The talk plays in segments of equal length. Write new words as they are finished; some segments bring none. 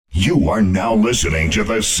You are now listening to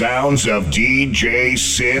the sounds of DJ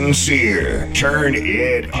Sincere. Turn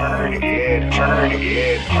it on.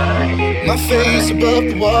 My face above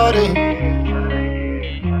the water.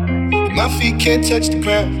 My feet can't touch the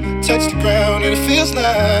ground, and it feels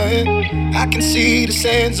like I can see the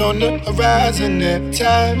sands on the horizon every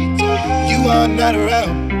time you are not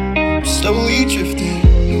around. I'm slowly drifting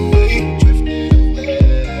away,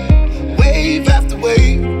 wave after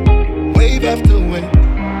wave, wave after wave.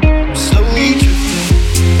 I'm slowly drifting,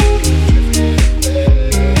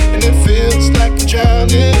 and it feels like I'm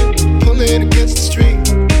drowning, pulling against the stream,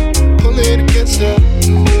 pulling against the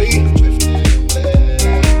wave.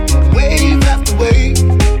 Wave after wave,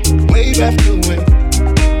 wave after wave,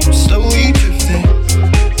 I'm slowly drifting.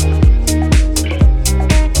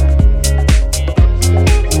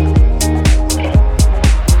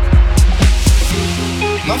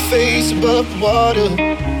 My face above the water.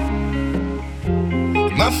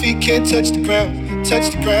 My feet can't touch the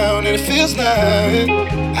ground, and it feels like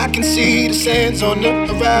I can see the sands on the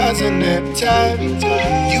horizon every time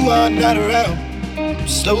you are not around. I'm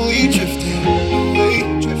slowly drifting away.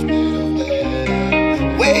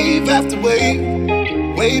 Wave after wave,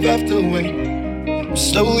 wave after wave, I'm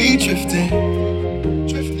slowly drifting,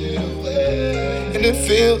 drifting away. And it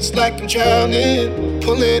feels like I'm drowning,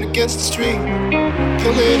 pulling against the stream,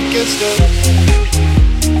 pulling against the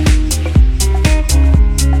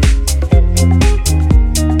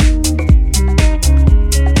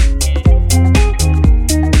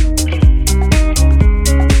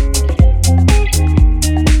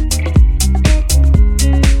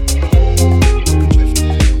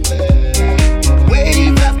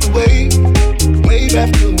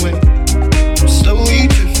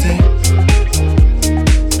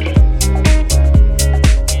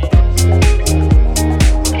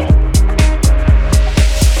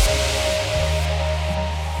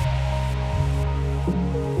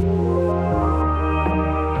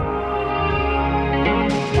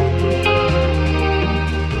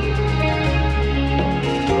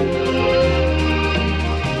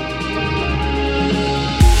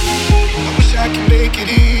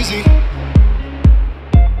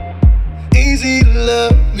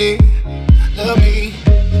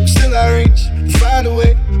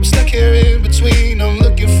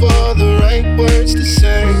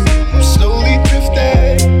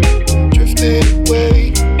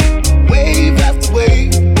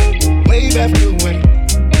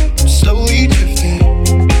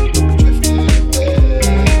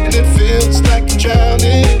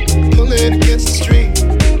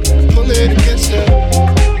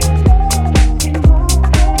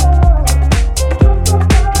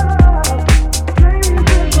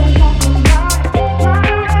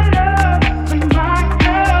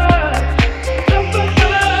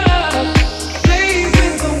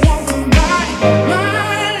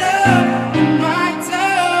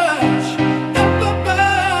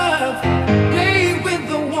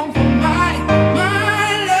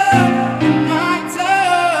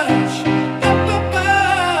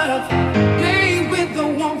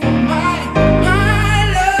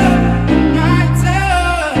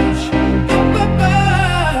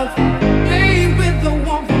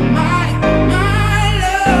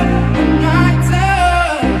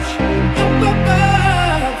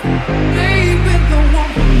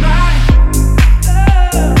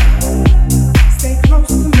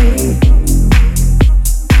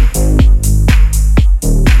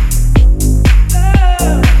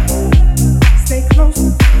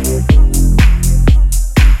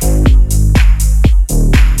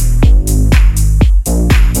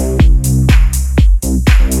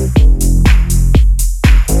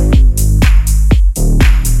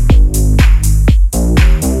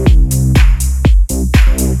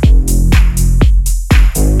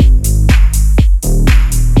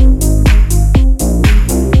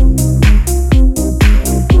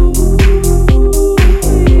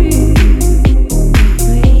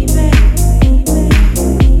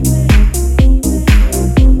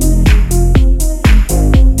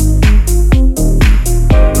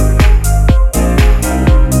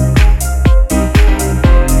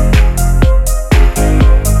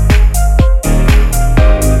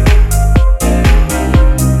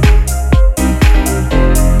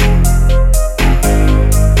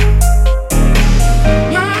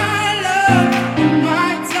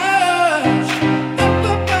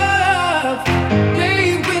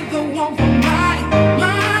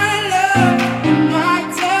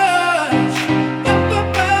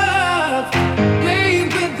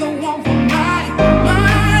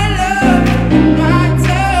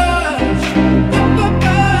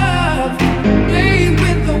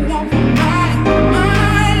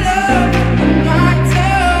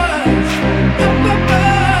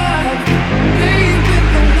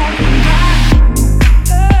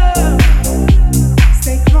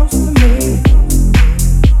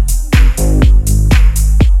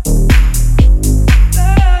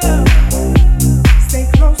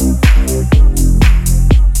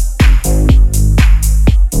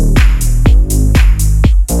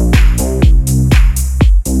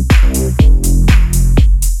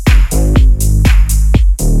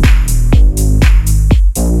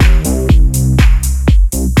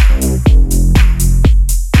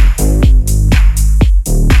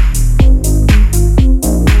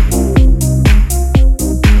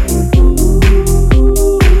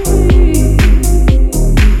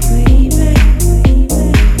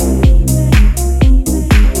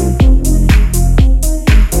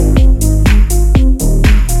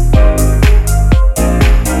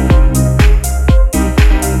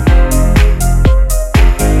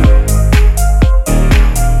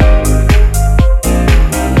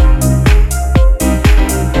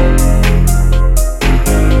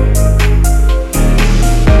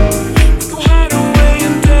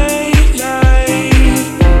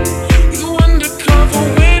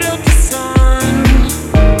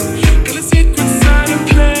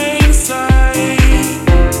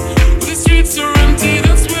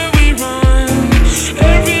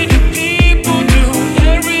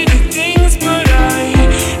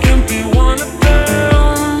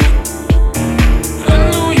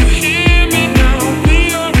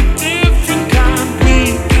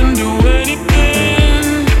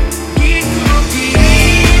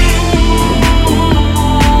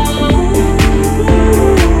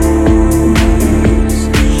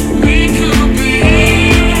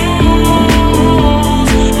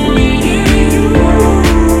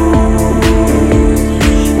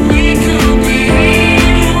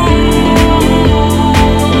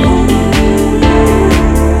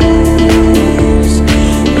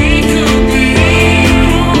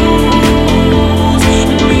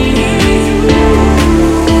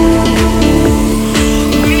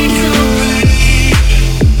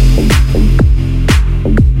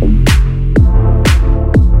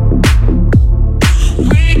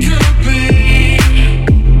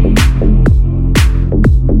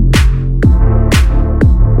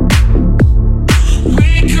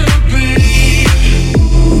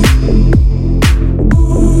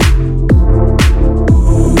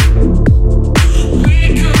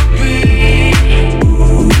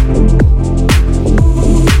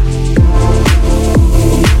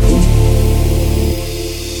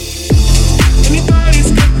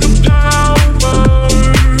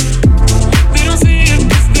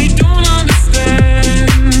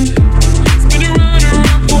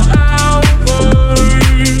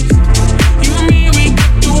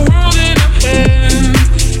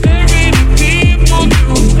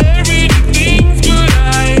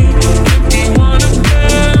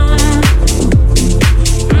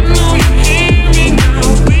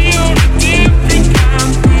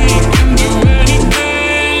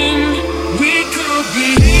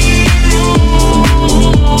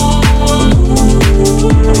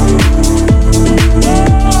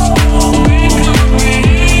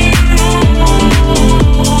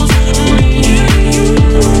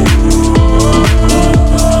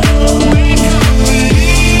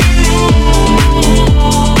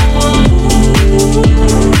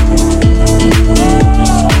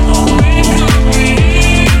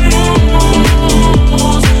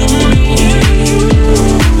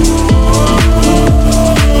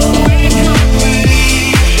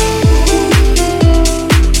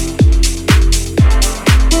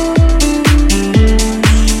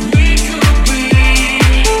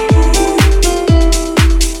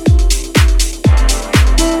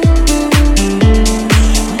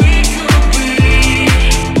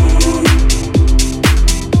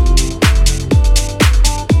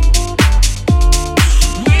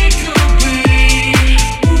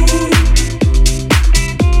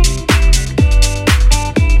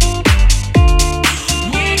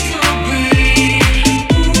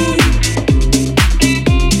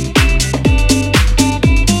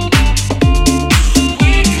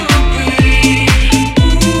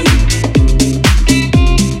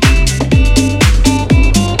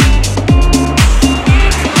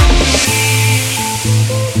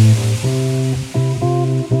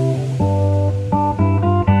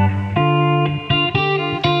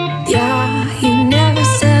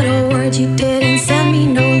didn't send me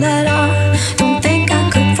no letter. Don't think I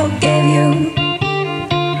could forgive you.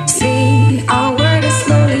 See, our word is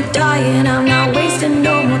slowly dying. I'm not wasting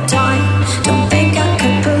no more time. Don't think I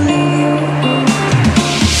could believe you.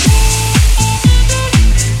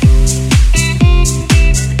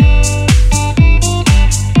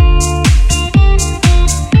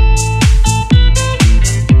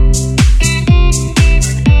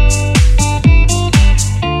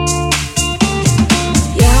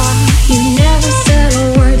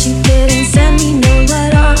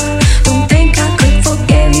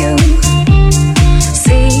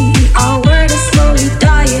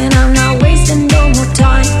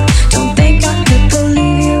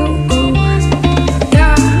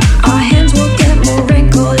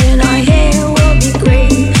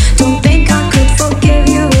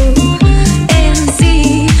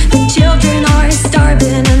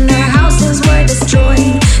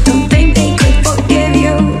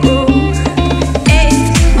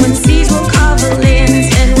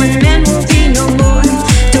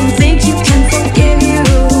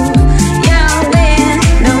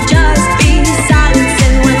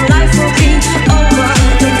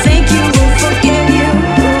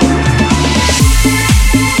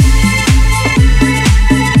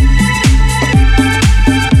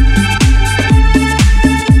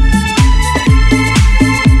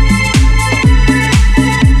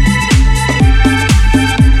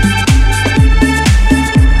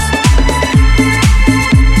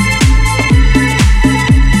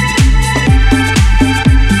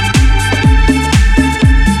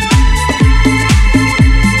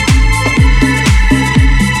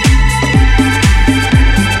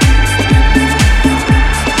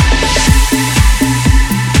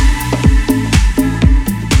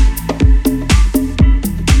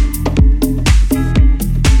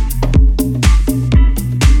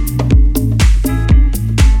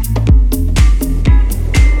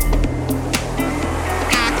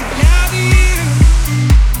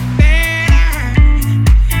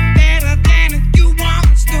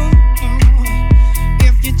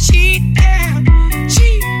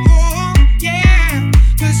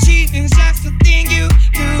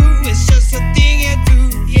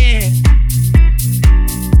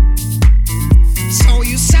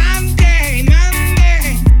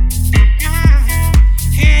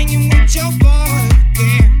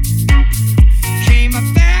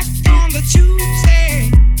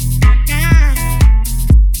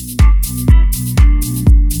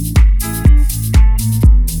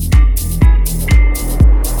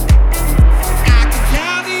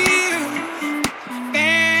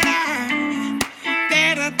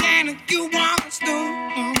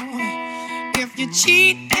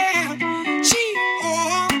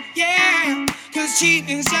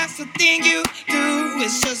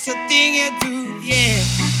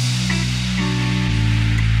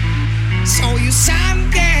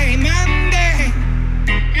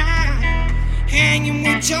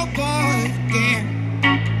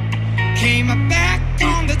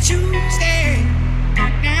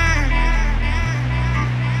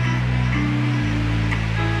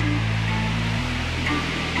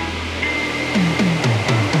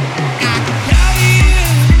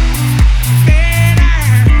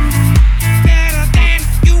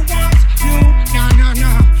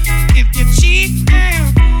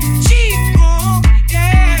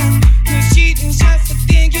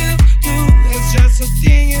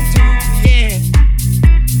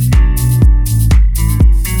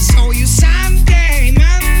 So you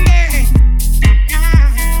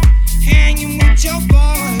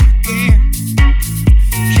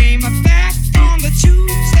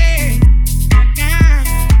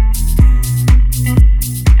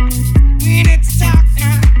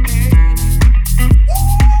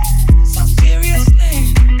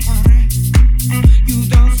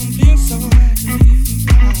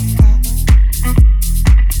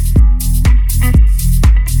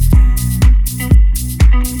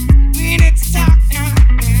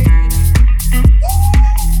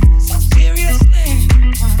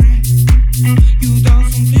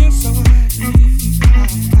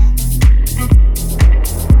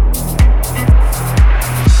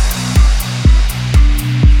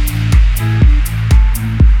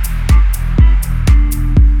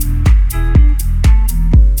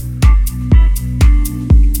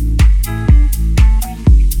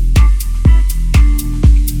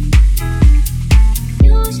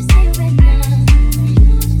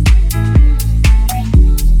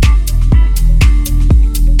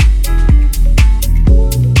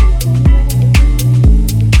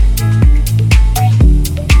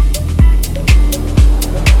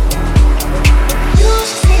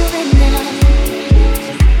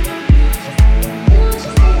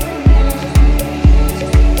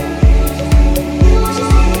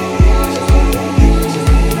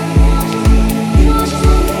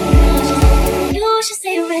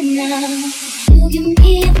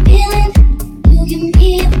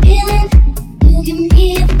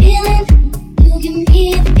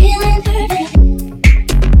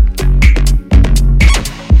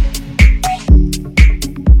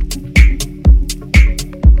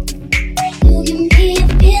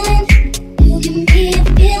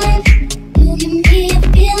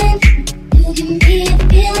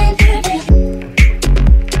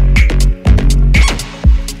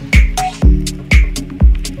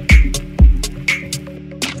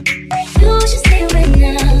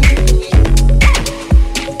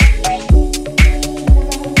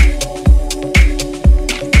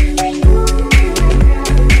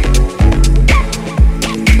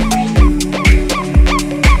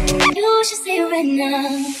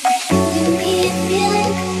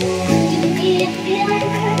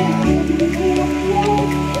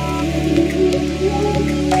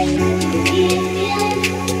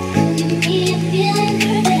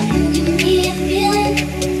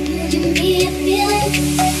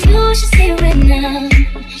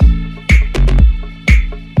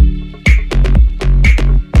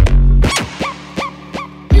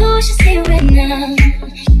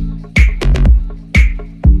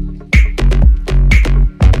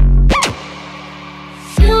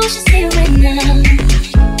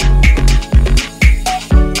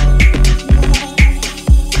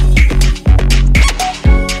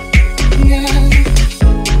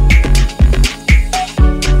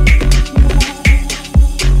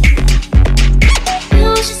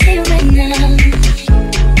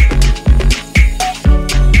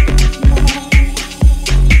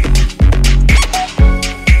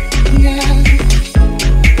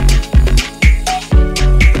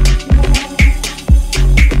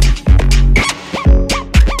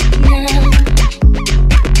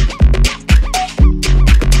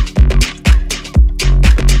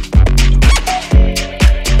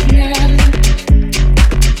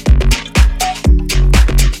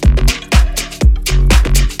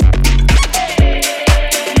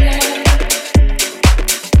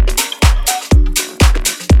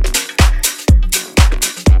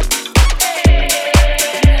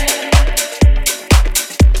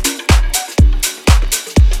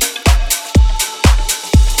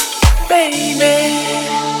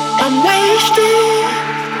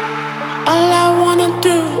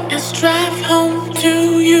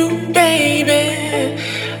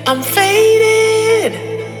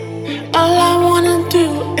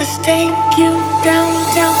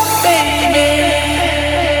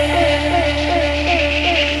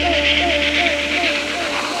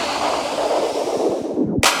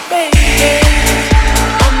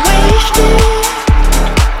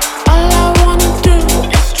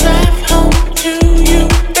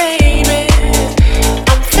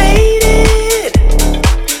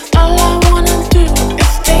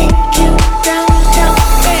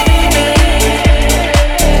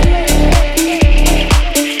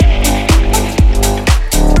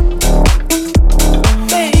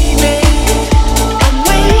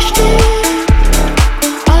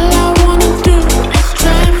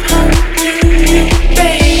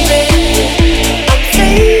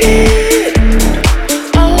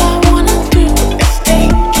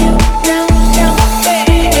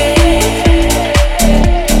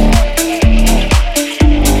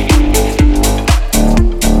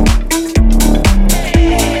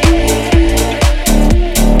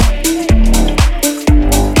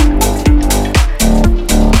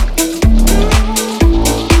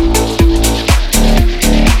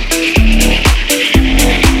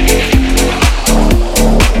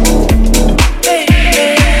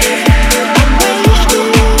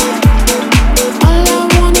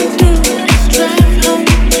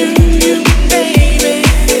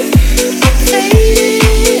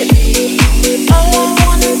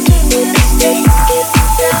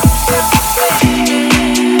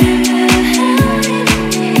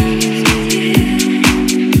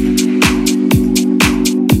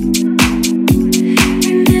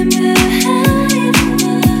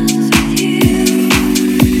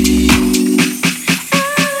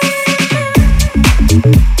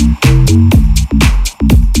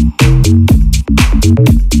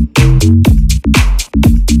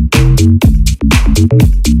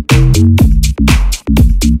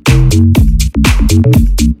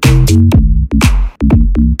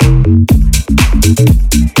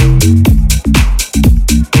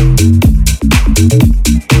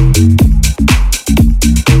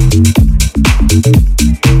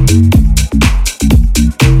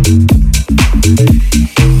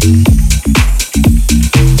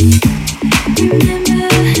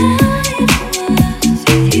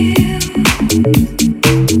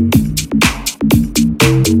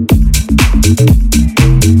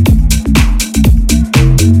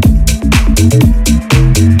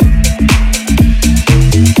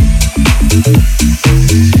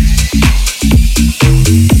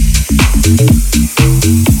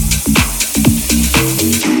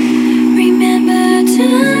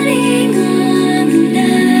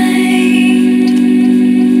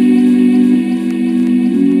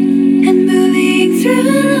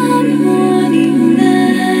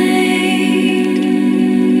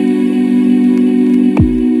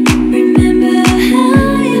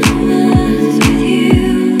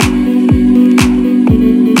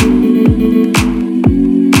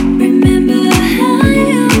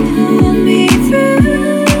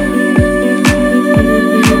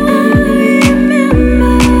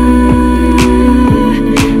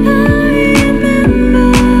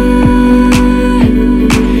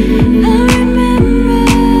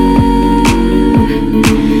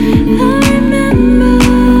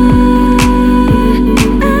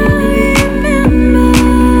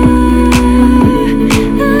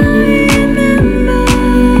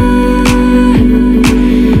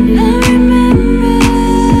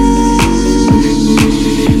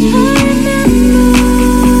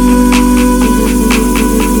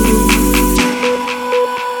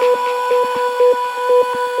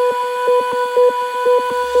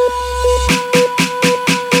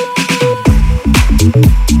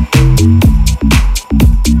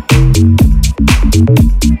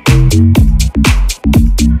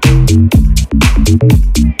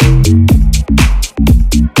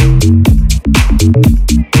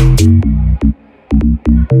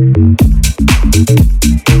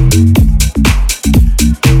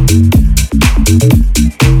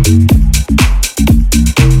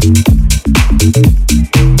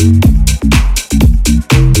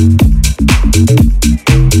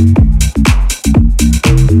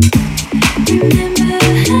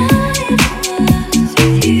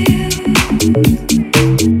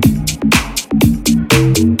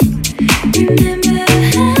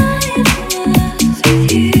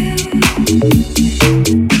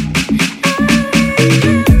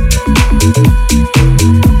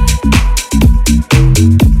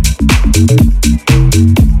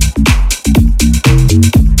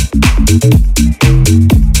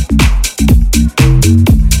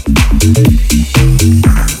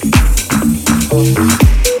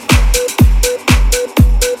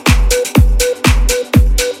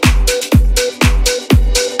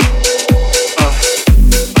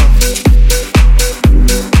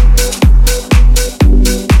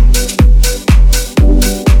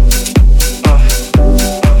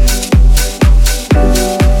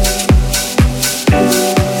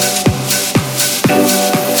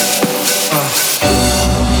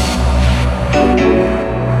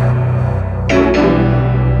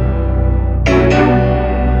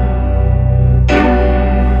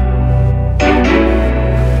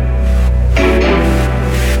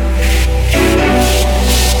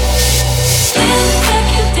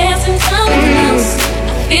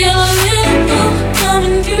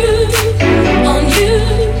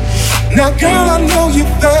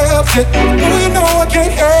help it. Oh, you know I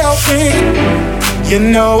can't help it. You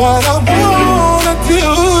know what I wanna do.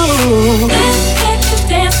 Let's take the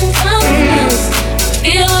dancing clowns.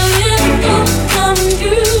 Feel a little love coming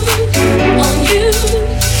through on you.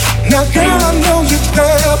 Now girl, I know you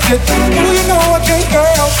felt it. Oh, you know I can't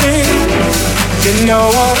help it. You know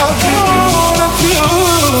what I wanna do.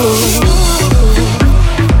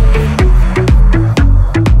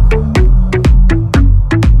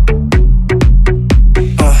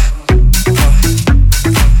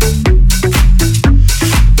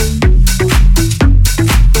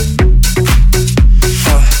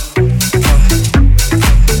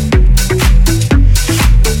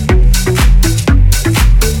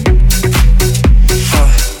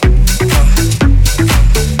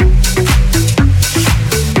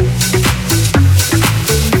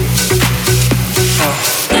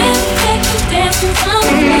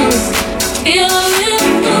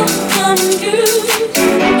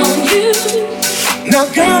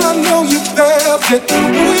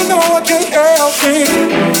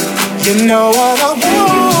 You know what I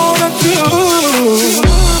wanna do.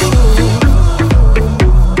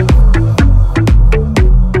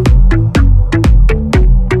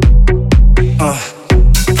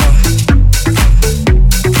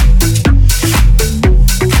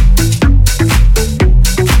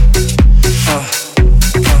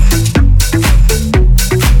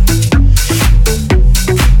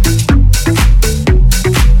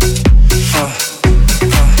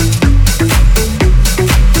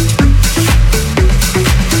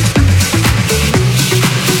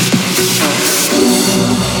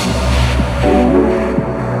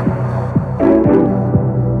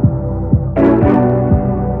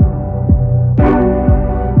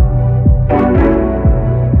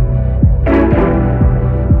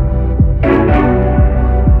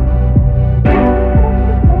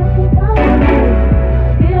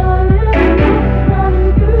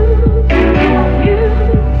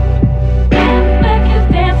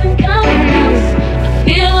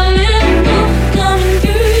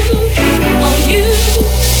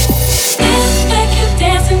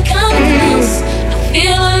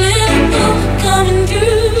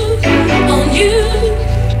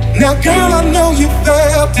 Now girl, I know you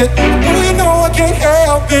felt it. Oh, you know I can't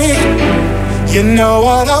help it. You know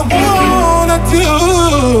what I wanna do.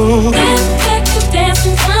 Let's take the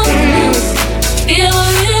dancing clowns. Feel a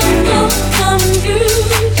little love coming through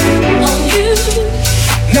on you.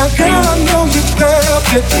 Now girl, I know you felt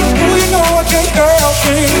it. Oh, you know I can't help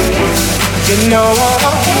it. You know what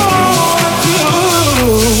I wanna do.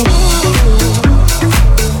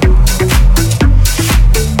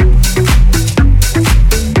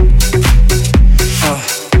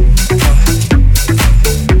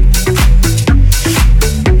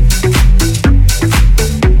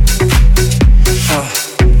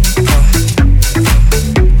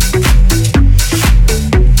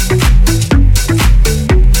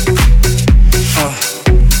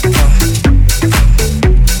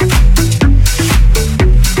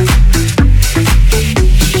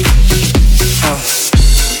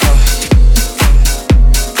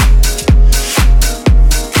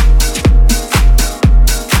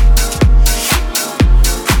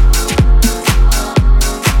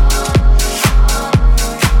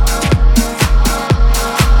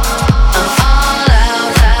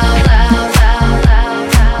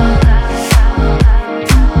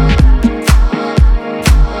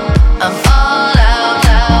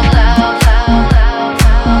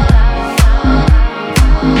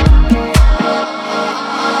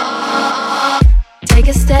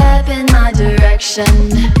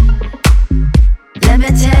 Let me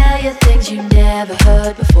tell you things you never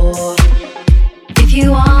heard before. If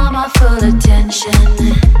you want my full attention,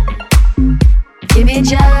 give me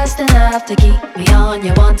just enough to keep me on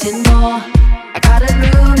you wanting more. I got a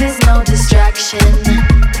room, there's no distraction.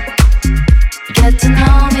 Get to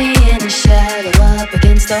know me in the shadow up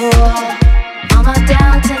against the wall. All my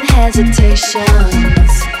doubts and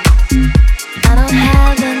hesitations, I don't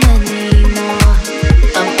have them anymore.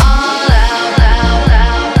 I'm all out, out,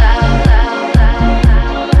 out, out, out, out.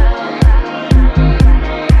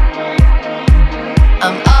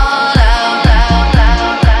 I'm all out, out,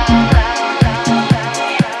 out, out, out.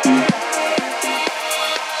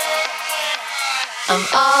 I'm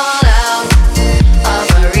all out of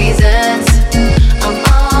my reasons. I'm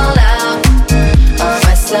all out of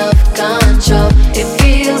my self-control. It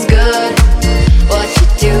feels good what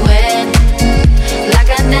you're doing, like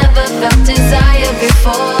I never felt desire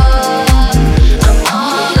before. I'm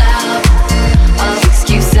all out of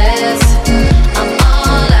excuses. I'm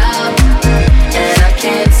all out and I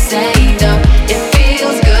can't say no. It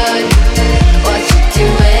feels good what you're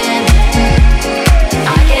doing,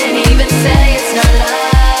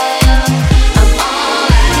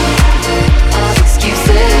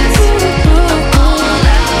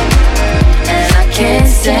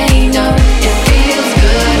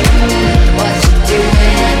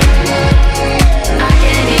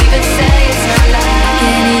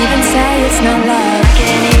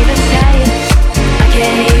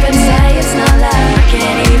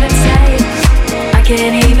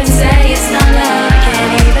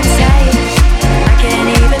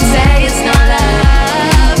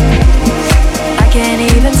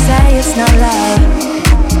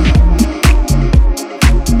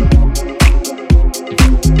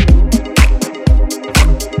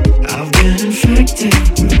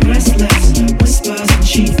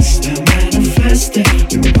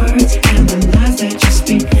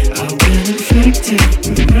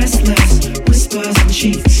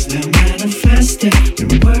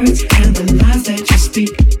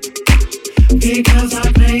 Because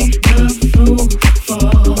I played the fool for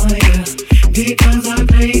you. Because I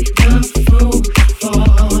played the fool for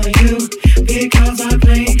you. Because I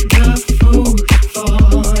played the fool for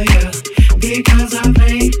you. Because I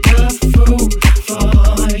played the fool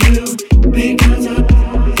for you. Because I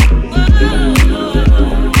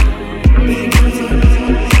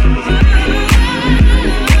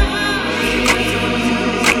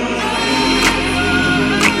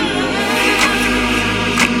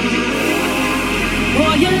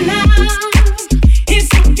For your love is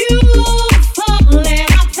so beautiful, and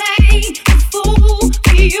I play the fool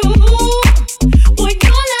for you. For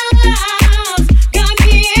your love got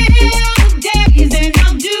me in the days, and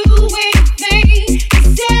I'll do anything you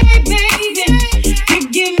say, baby. You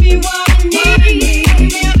give me what I need.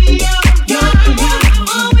 You'll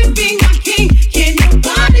always be my king. Can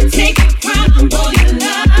nobody take your crown? For your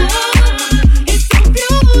love is so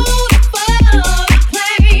beautiful. I'll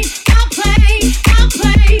play the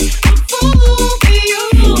fool for you.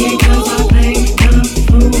 Because I played the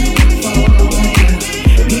fool for you.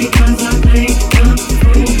 Because I played the fool for you. Because I played the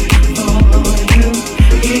fool for you.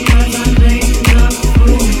 Because I played the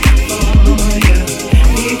fool for you.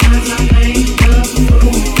 Because I played the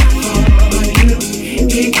fool for you.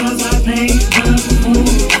 Because I played the fool for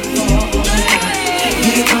you.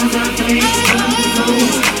 Because I played the fool for you.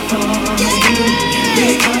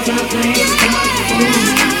 Because I played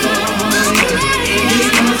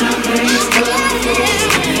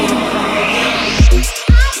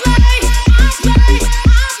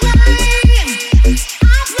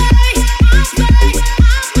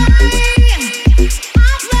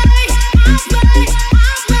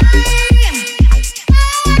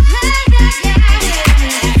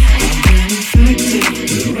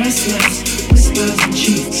restless whispers and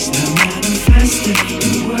cheats now manifested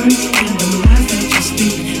in words and the lies that you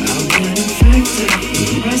speak. I'll get infected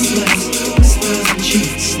with restless whispers and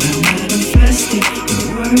cheats now manifested in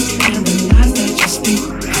words and the lies that you speak.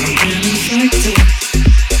 I'll get infected,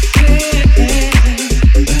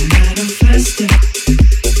 and manifested.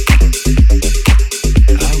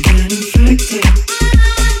 I'll get infected,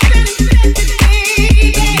 and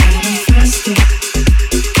manifested.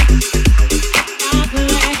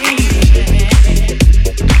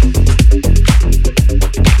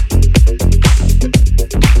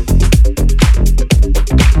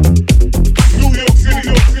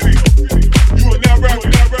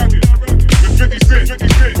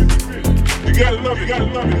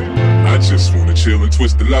 I just wanna chill and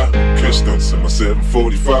twist the lie. Catch stunts in my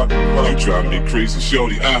 745. You drive me crazy,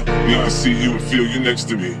 shorty. I need to see you and feel you next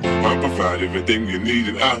to me. I provide everything you need,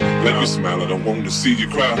 and I like your smile. I don't want to see you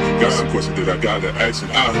cry. Got some questions that I gotta ask,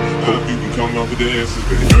 and I hope you can come up with the answers,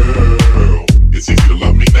 baby. Girl, it's easy to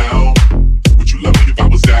love me now. Would you love me if I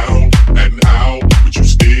was down and out? Would you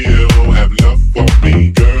still have love for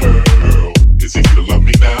me, girl? It's easy to love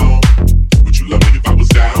me now. Would you love me if I was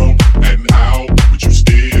down and out? Would you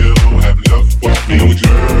still have love for me,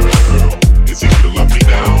 girl? It's easy to love me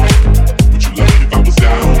now. Would you love me if I was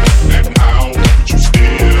down and out? Would you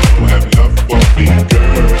still have love for me,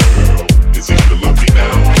 girl? It's easy to love me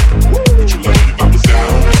now. Would you love me if I was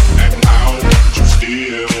down and out? Would you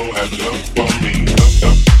still have love for me?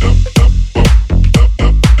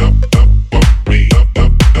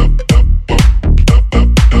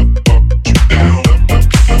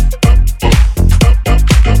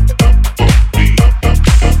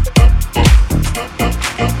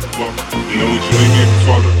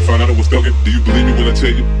 Do you believe me when I tell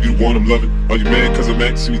you you the one I'm loving? Are you mad cause I'm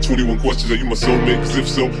asking you 21 questions? Are you my soulmate? Cause if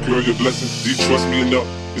so, girl, you're a blessing. Do you trust me enough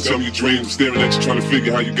to tell me your dreams? I'm staring at you trying to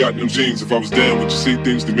figure how you got them jeans. If I was down, would you say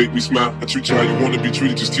things to make me smile? I treat you how you want to be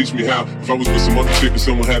treated, just teach me how. If I was with some other chick and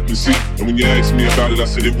someone happened to see, and when you asked me about it, I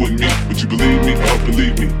said it wasn't me. Would you believe me? Or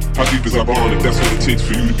believe me? How deep is our bond if that's what it takes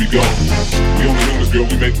for you to be gone? We only humans, girl,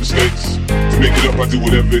 we make mistakes. To make it up, I do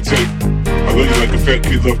whatever it takes. I love you like a fat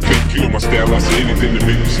kid love cake. You know my style, I say anything to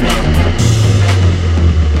make you smile.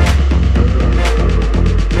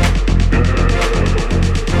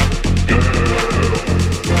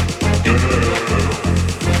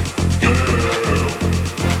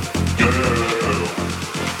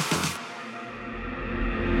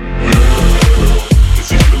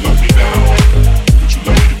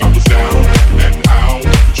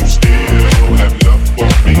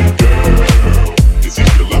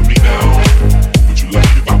 Would you love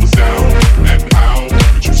me if I was down and out?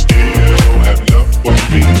 Would you still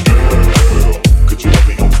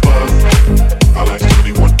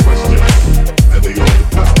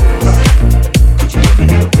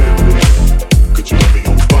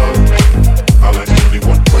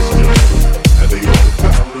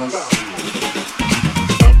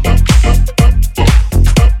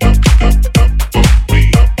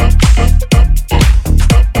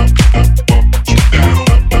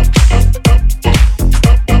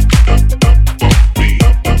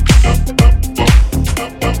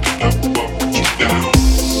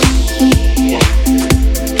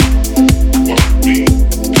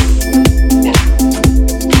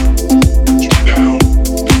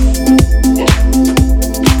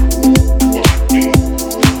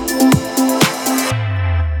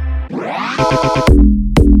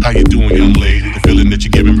How you doing, young lady? The feeling that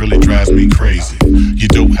you're giving really drives me crazy. You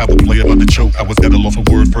don't have a play about the choke. I was at a loss for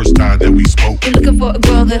word first time that we spoke. You're looking for a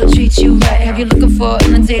girl that'll treat you right. Have you looking for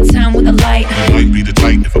in the daytime with a light? You might be the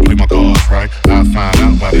type if I play my cards right. I'll find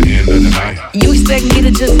out by the end of the night. You expect me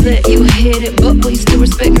to just let you hit it, but will you still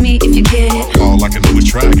respect me if you get it? All I can do is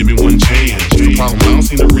try, give me one chance. The problem, I don't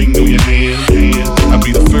see the ring on your hand. I'll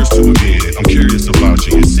be the first to admit it. I'm curious about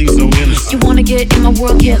you, you seem so innocent. You wanna get in my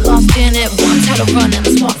world, get lost in it. One time to run in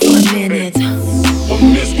the spot for a minute.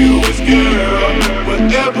 Promiscuous girl,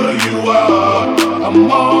 whatever you are, I'm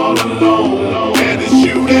all alone, and it's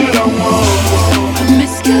you that I want.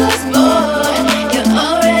 Promiscuous boy, you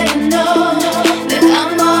already know that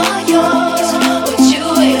I'm all yours. What you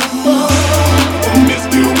waiting for?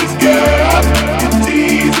 Promiscuous girl, you're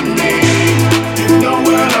teasing me. You know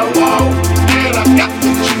what I want, and I got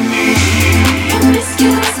what you need.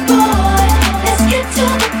 Promiscuous boy, let's get to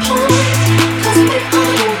the point, 'cause we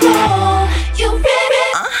on a roll. You ready?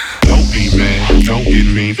 Don't be mad, don't get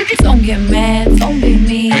mean. Don't get mad, don't be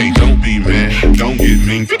mean. Hey, don't be mad, don't get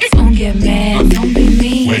mean. Don't get mad, don't be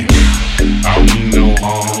mean. Wait, I don't mean no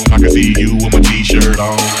harm. I can see you with my t-shirt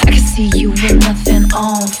on. I can see you with nothing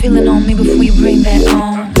on. Feeling on me before you bring that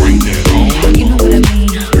on. Bring that on. You know what I mean.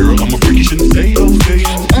 Girl, I'm a freak, you shouldn't say those things.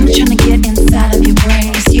 I'm just trying to get inside of your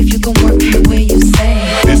brain. See if you can work me the way you say.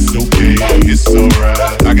 It's okay, it's alright.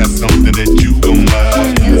 I got something that you gon'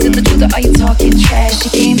 like. Is it the truth or are you talking trash?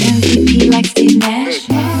 You came MVP like Steve Nash.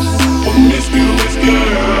 Promiscuous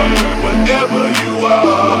girl, whatever you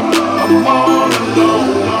are, I'm all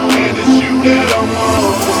alone, and it's you that I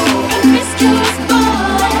want. Promiscuous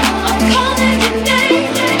boy, I'm calling your name,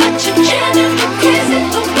 but you're driving me crazy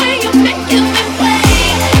the way you're making me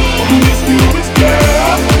wait. Promiscuous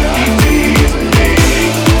girl, you're teasing me.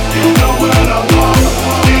 You know what I want,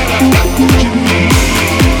 and I got what you need.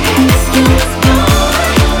 Promiscuous boy,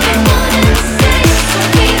 I wanted to say so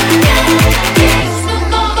we don't gotta get no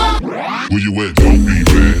more. Where you at? Don't be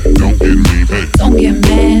mad, don't get mean. Hey, Don't get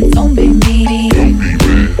mad, don't be mean. don't be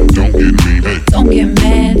mad, don't get mean. Hey, Don't get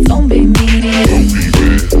mad, don't be mean. don't be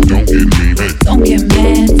mad, don't get mean. Hey, Don't get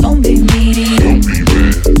mad, don't be mean. don't be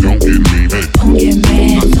mad, don't get mean. Hey, Don't get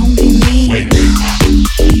mad, don't be mean. wait.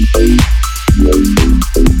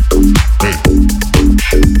 Hey,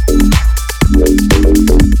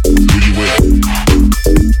 where you at?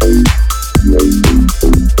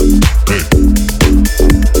 Hey,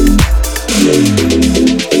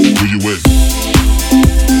 where you at?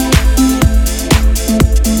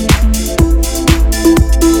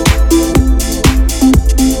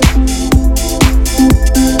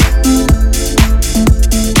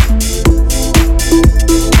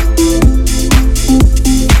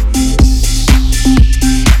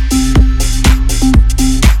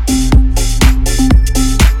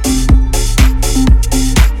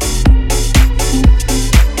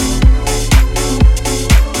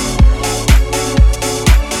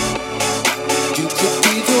 You could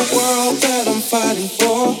be the world that I'm fighting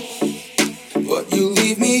for, but you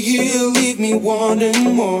leave me here, leave me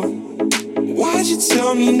wanting more. Why'd you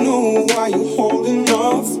tell me no? Why you holding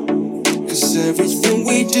off? 'Cause everything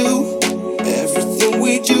we do,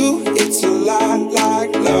 it's a lot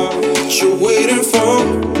like love. What you waiting for?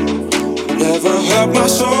 Never hurt my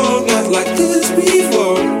soul, not like this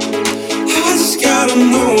before. I just gotta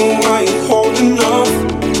know why you holding off.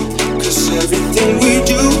 'Cause everything we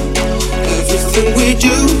do,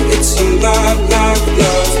 it's a lot like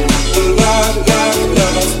love. A lot like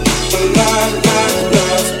love. A lot like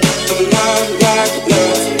love. A lot like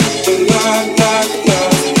love. A lot like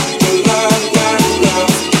love. A lot like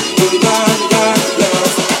love. A lot like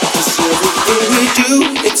love. 'Cause everything we do,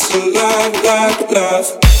 it's a lot like love.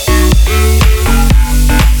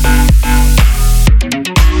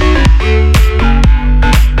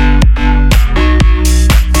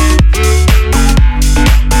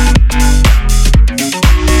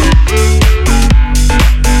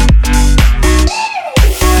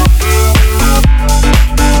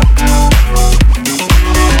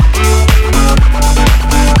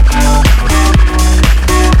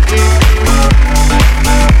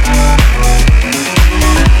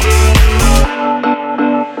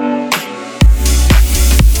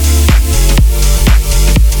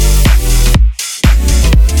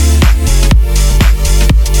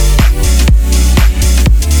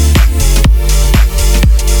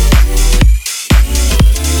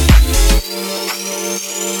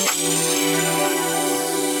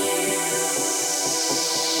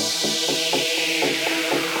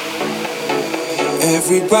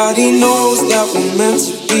 Everybody knows that we're meant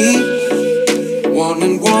to be. One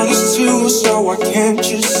and one is two, so why can't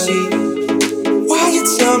you see? Why you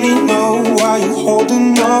tell me no? Why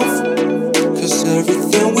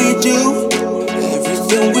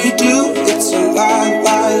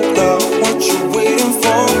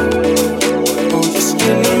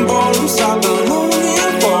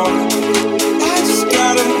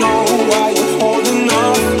why you're holding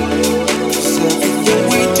on. 'Cause everything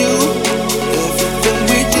we do,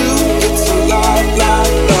 it's a lot,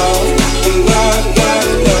 love, a lot, love,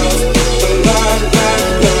 a lot,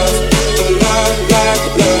 love, a lot,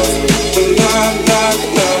 love, a lot,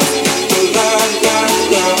 love, a lot,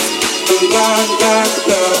 love, a lot,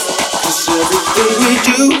 love. 'Cause everything we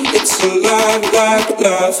do, it's a lot,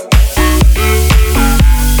 love.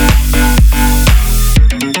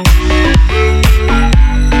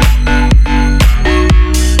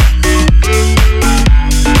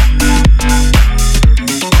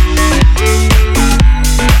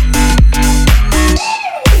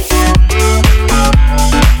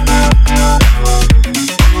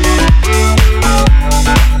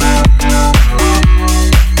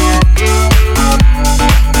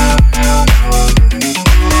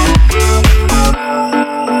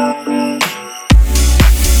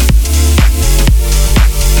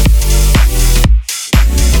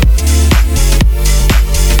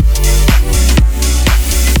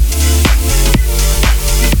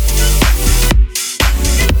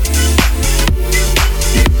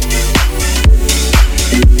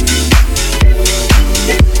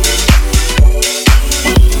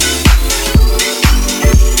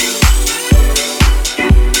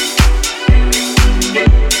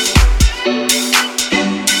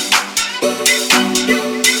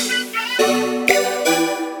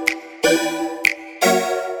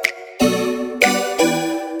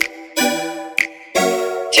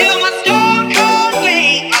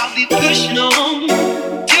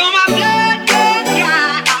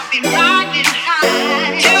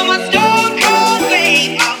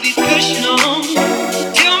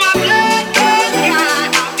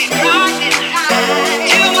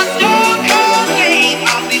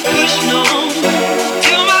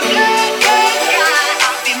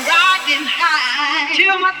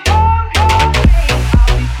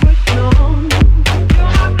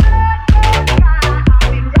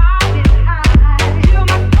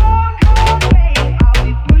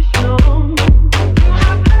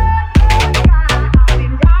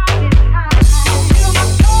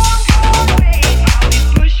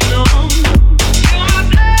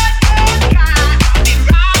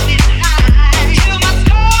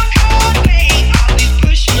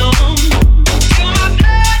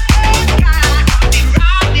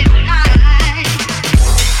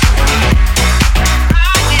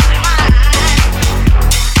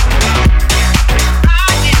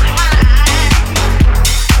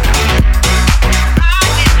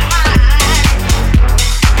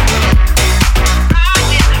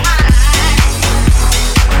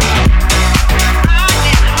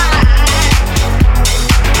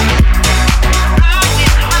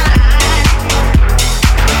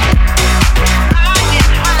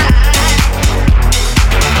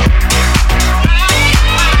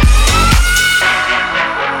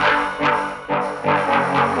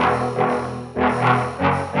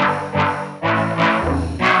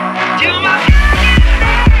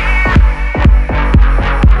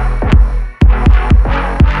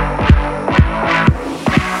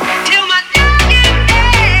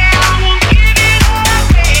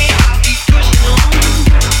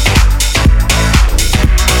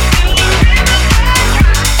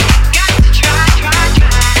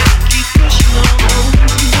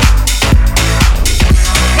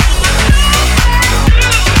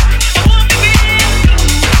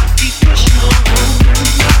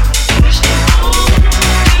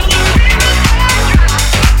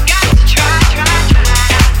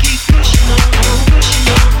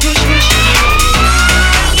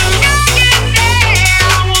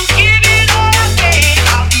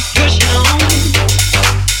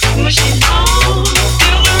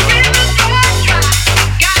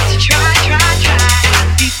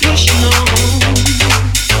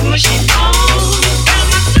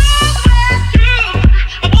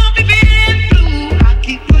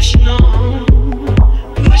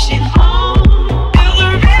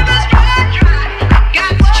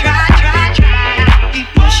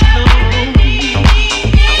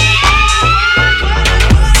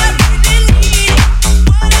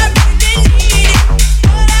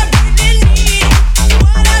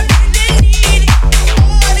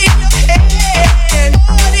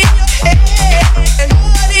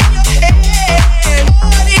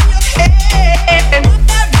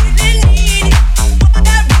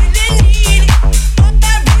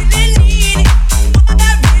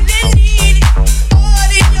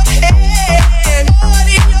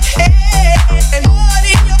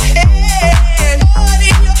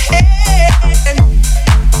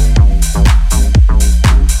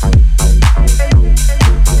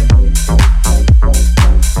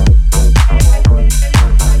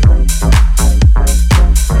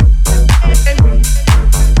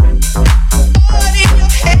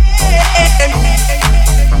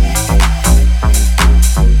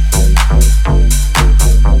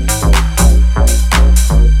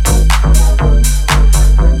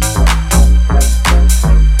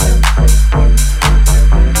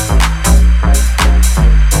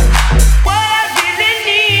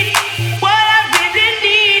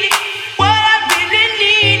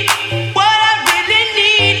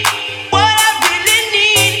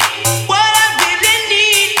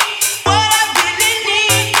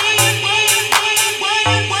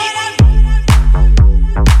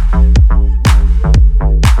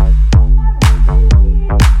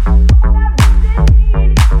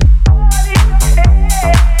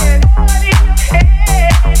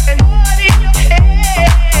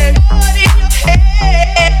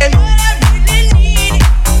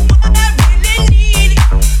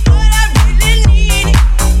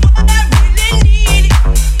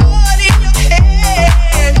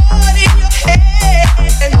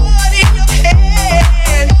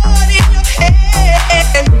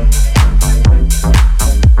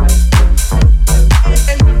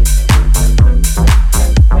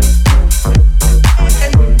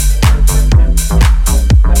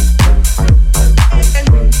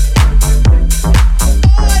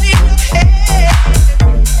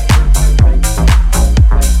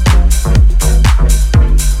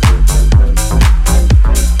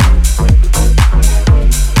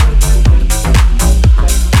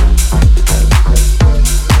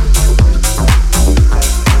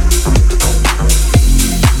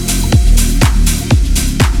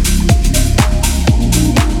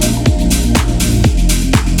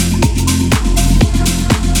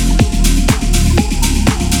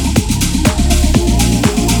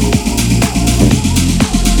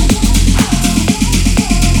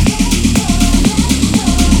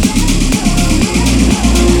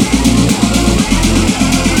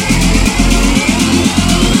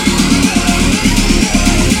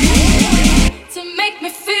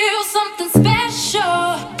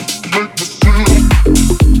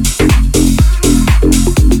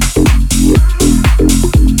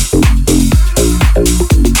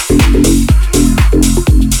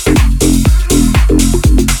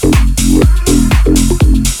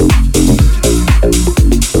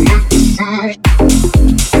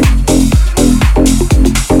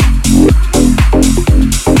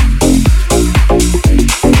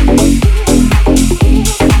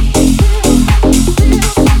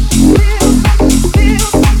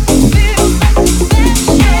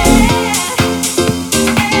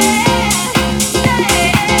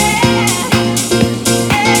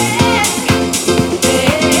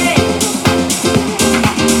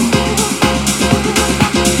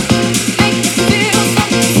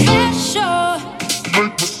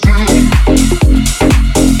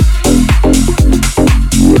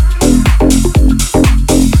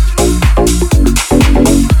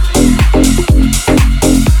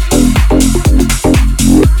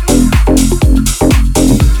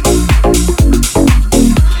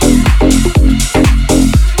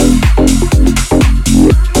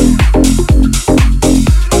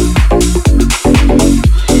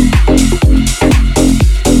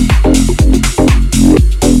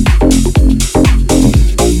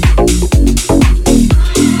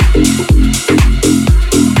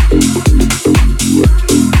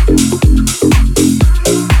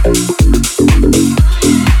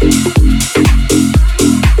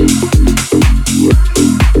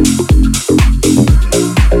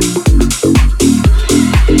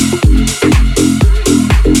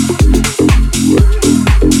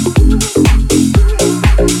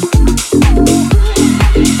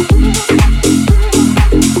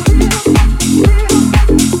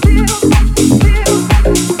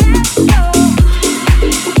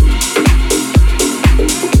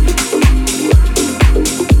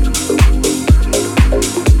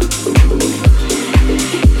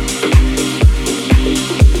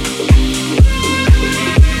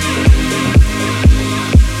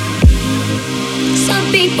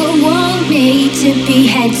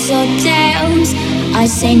 I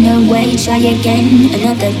say no way, try again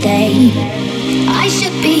another day. I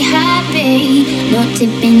should be happy, not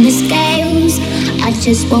tipping the scales. I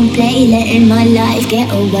just won't play, letting my life get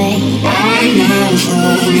away. I'm not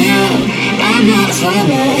for now, I'm not for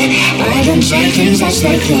more. I don't say things as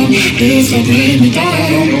they come, these they bring me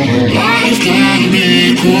down. Life can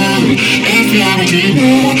be cool if you're a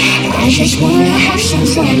dreamer. I just wanna have some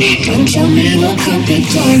fun, don't tell me what could be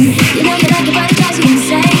done. You know you like it, but it drives me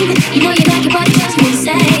insane. You know you like it, but it drives me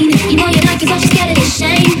insane. You know you like it, but you're scared of the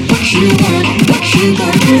shame. What you want, what you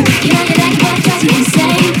gonna do? You know you like it, but it drives me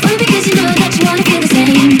insane. Only because you know that you wanna feel the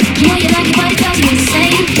same. You know you like it, but it drives me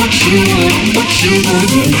insane. What you want, what you gonna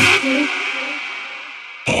do?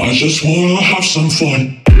 I just wanna have some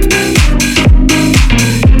fun.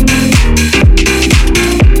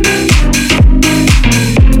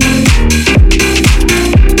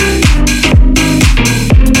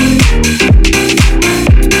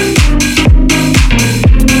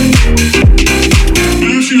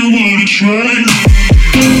 If you wanna try.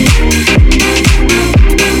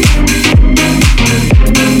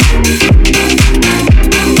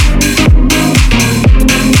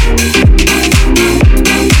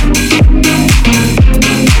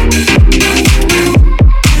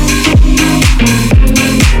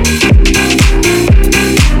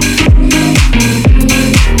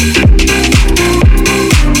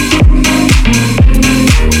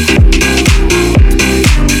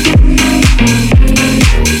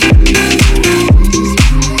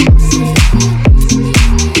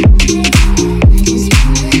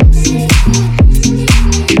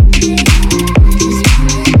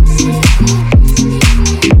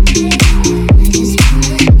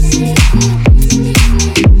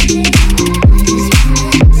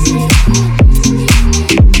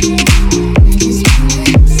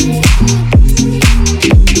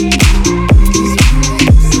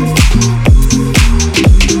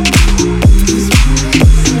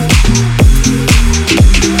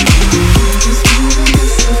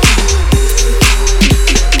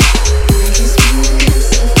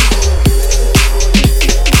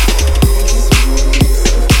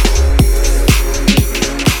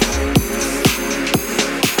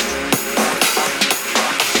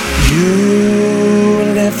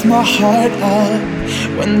 My heart up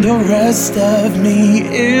when the rest of me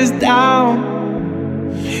is down.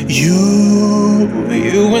 You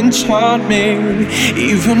enchant me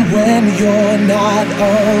even when you're not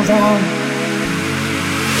around.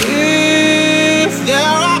 If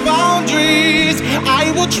there are boundaries,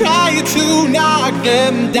 I will try to knock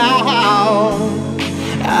them down.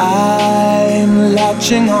 I'm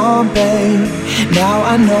latching on, babe. Now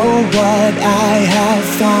I know what I have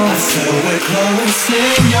found. I feel we're close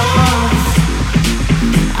enough.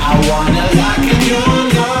 I wanna lock in your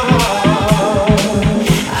love.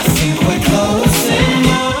 I think we're close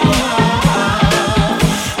enough.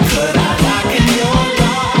 Could I lock in your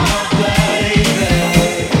love, baby?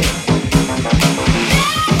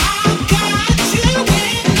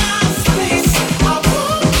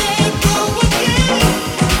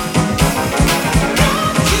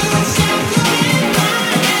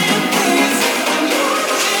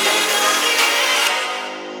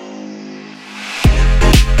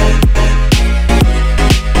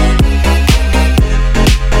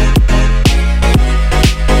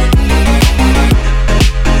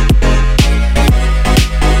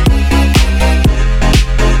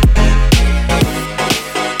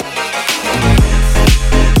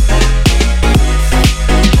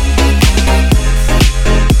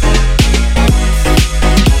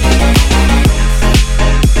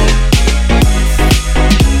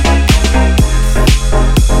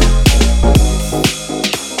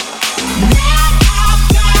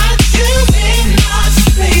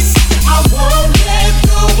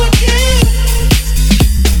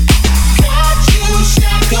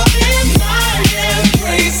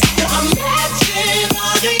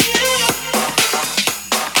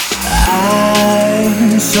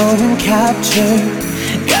 so captured,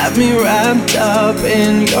 got me wrapped up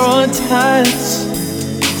in your touch.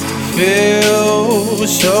 Feel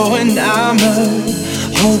so enamored,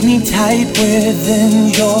 hold me tight within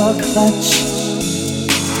your clutch.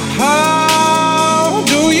 How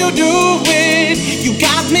do you do it? You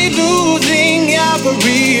got me losing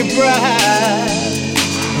every breath.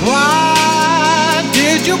 What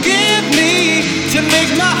did you give me to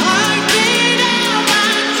make my heart beat out my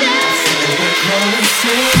chest? We're close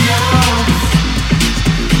enough.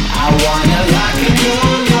 I wanna lock in your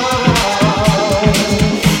love.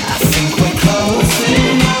 I think we're close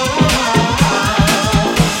enough.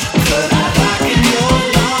 Could I lock in your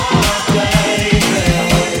love, baby?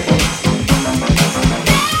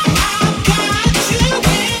 I've got you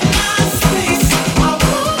in my space. I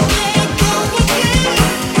won't let go again.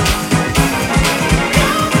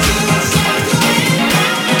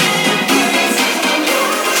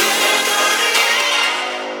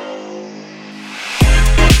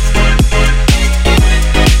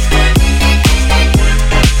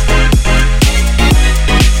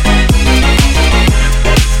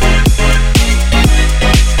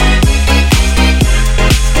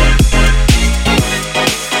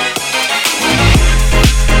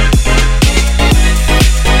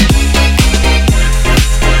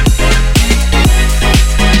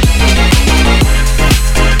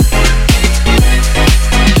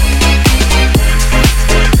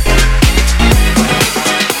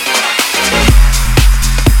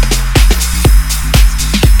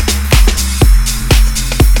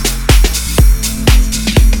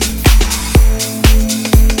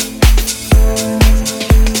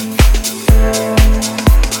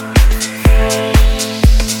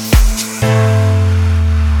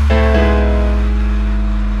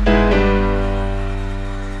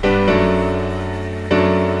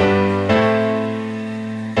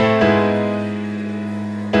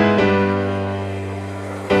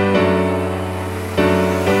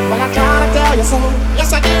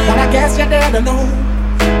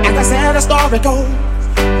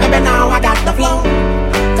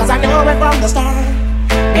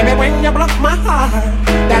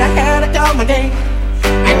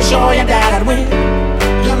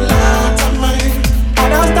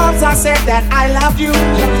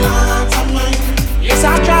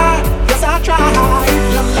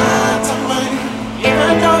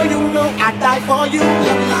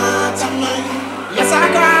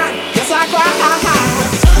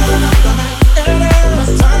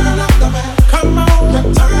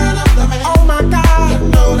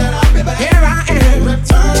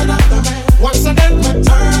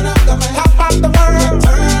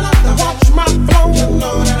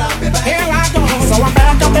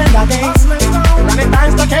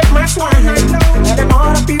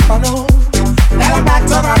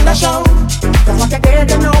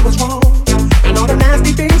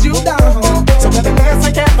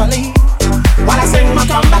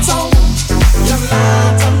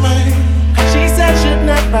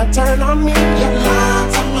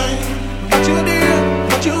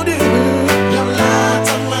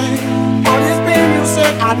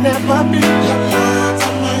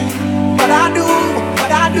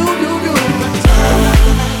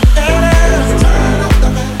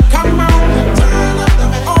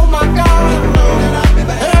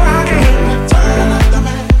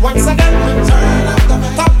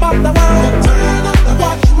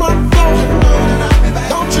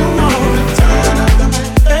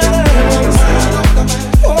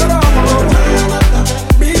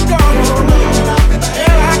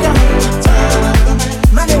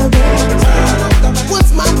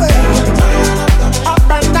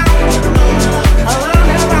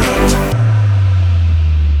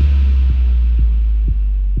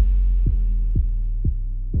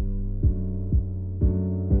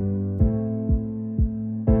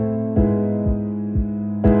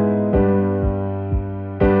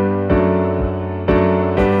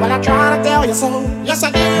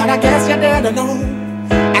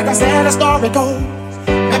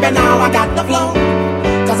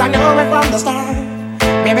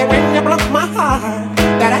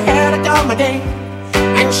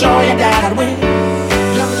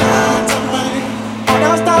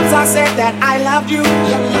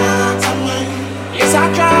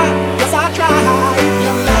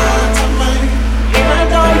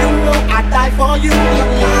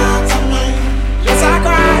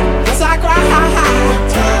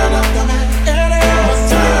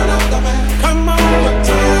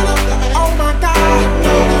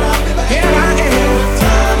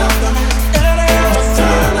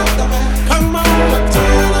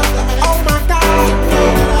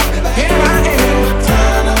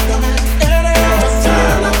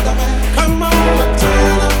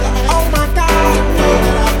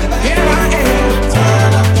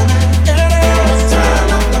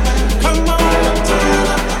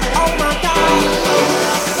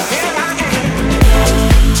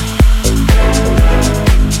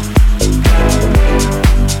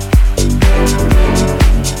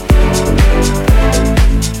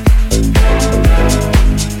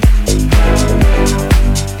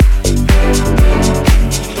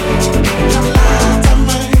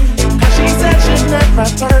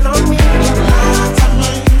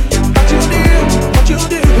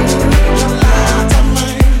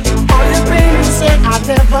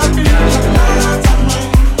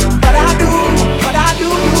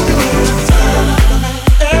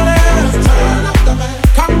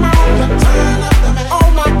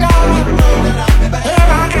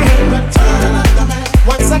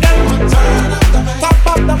 once again. Top